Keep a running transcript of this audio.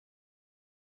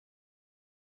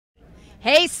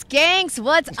Hey Skanks,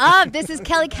 what's up? This is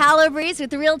Kelly Calabrese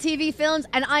with Real TV Films,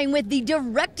 and I'm with the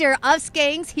director of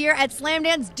Skanks here at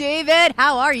Slamdance. David,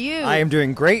 how are you? I am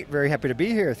doing great. Very happy to be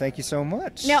here. Thank you so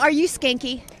much. Now, are you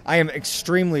skanky? I am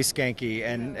extremely skanky,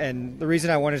 and the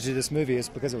reason I wanted to do this movie is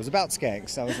because it was about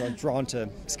skanks. I was drawn to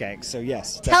skanks, so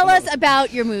yes. Tell definitely. us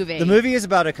about your movie. The movie is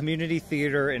about a community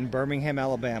theater in Birmingham,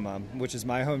 Alabama, which is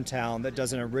my hometown, that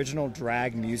does an original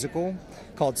drag musical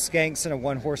called Skanks in a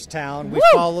One-Horse Town. We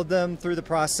followed them through the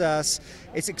process.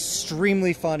 It's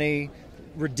extremely funny,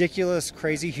 ridiculous,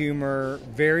 crazy humor,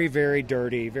 very, very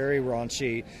dirty, very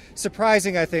raunchy.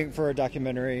 Surprising, I think, for a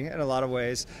documentary in a lot of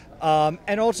ways.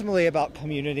 And ultimately about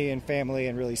community and family,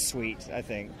 and really sweet, I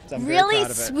think. So I'm really very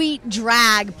proud of it. Sweet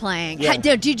drag playing. Yeah.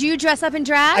 Did you dress up in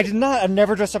drag? I did not. I've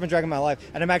never dressed up in drag in my life.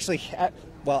 And I'm actually...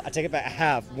 Well, I take it back. I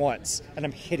have once, and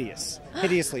I'm hideous,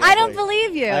 hideously ugly. I don't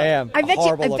believe you. I am. I bet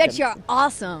looking. you're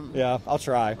awesome. Yeah, I'll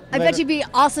try. I bet you'd be an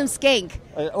awesome skank.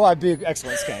 I'd be an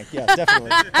excellent skank. Yeah, definitely.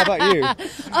 How about you?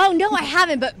 Oh no, I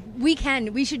haven't, but we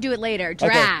should do it later.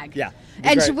 Drag. Okay. Yeah.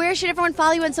 And great. where should everyone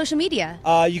follow you on social media?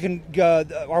 You can go.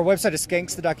 Our website is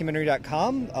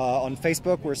SKANKStheDocumentary.com. On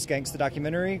Facebook, we're Skanks the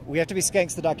Documentary. We have to be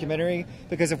Skanks the Documentary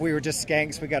because if we were just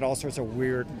Skanks, we got all sorts of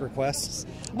weird requests.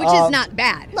 Which is not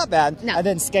bad. Not bad. No. And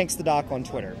then Skanks the Doc on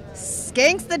Twitter.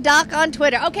 Skanks the Doc on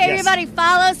Twitter. Okay, Yes. everybody,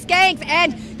 follow Skanks,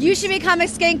 and you should become a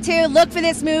skank too. Look for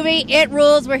this movie. It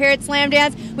rules. We're here at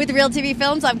Slamdance with Real TV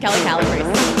Films. I'm Kelly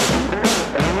Calabrese.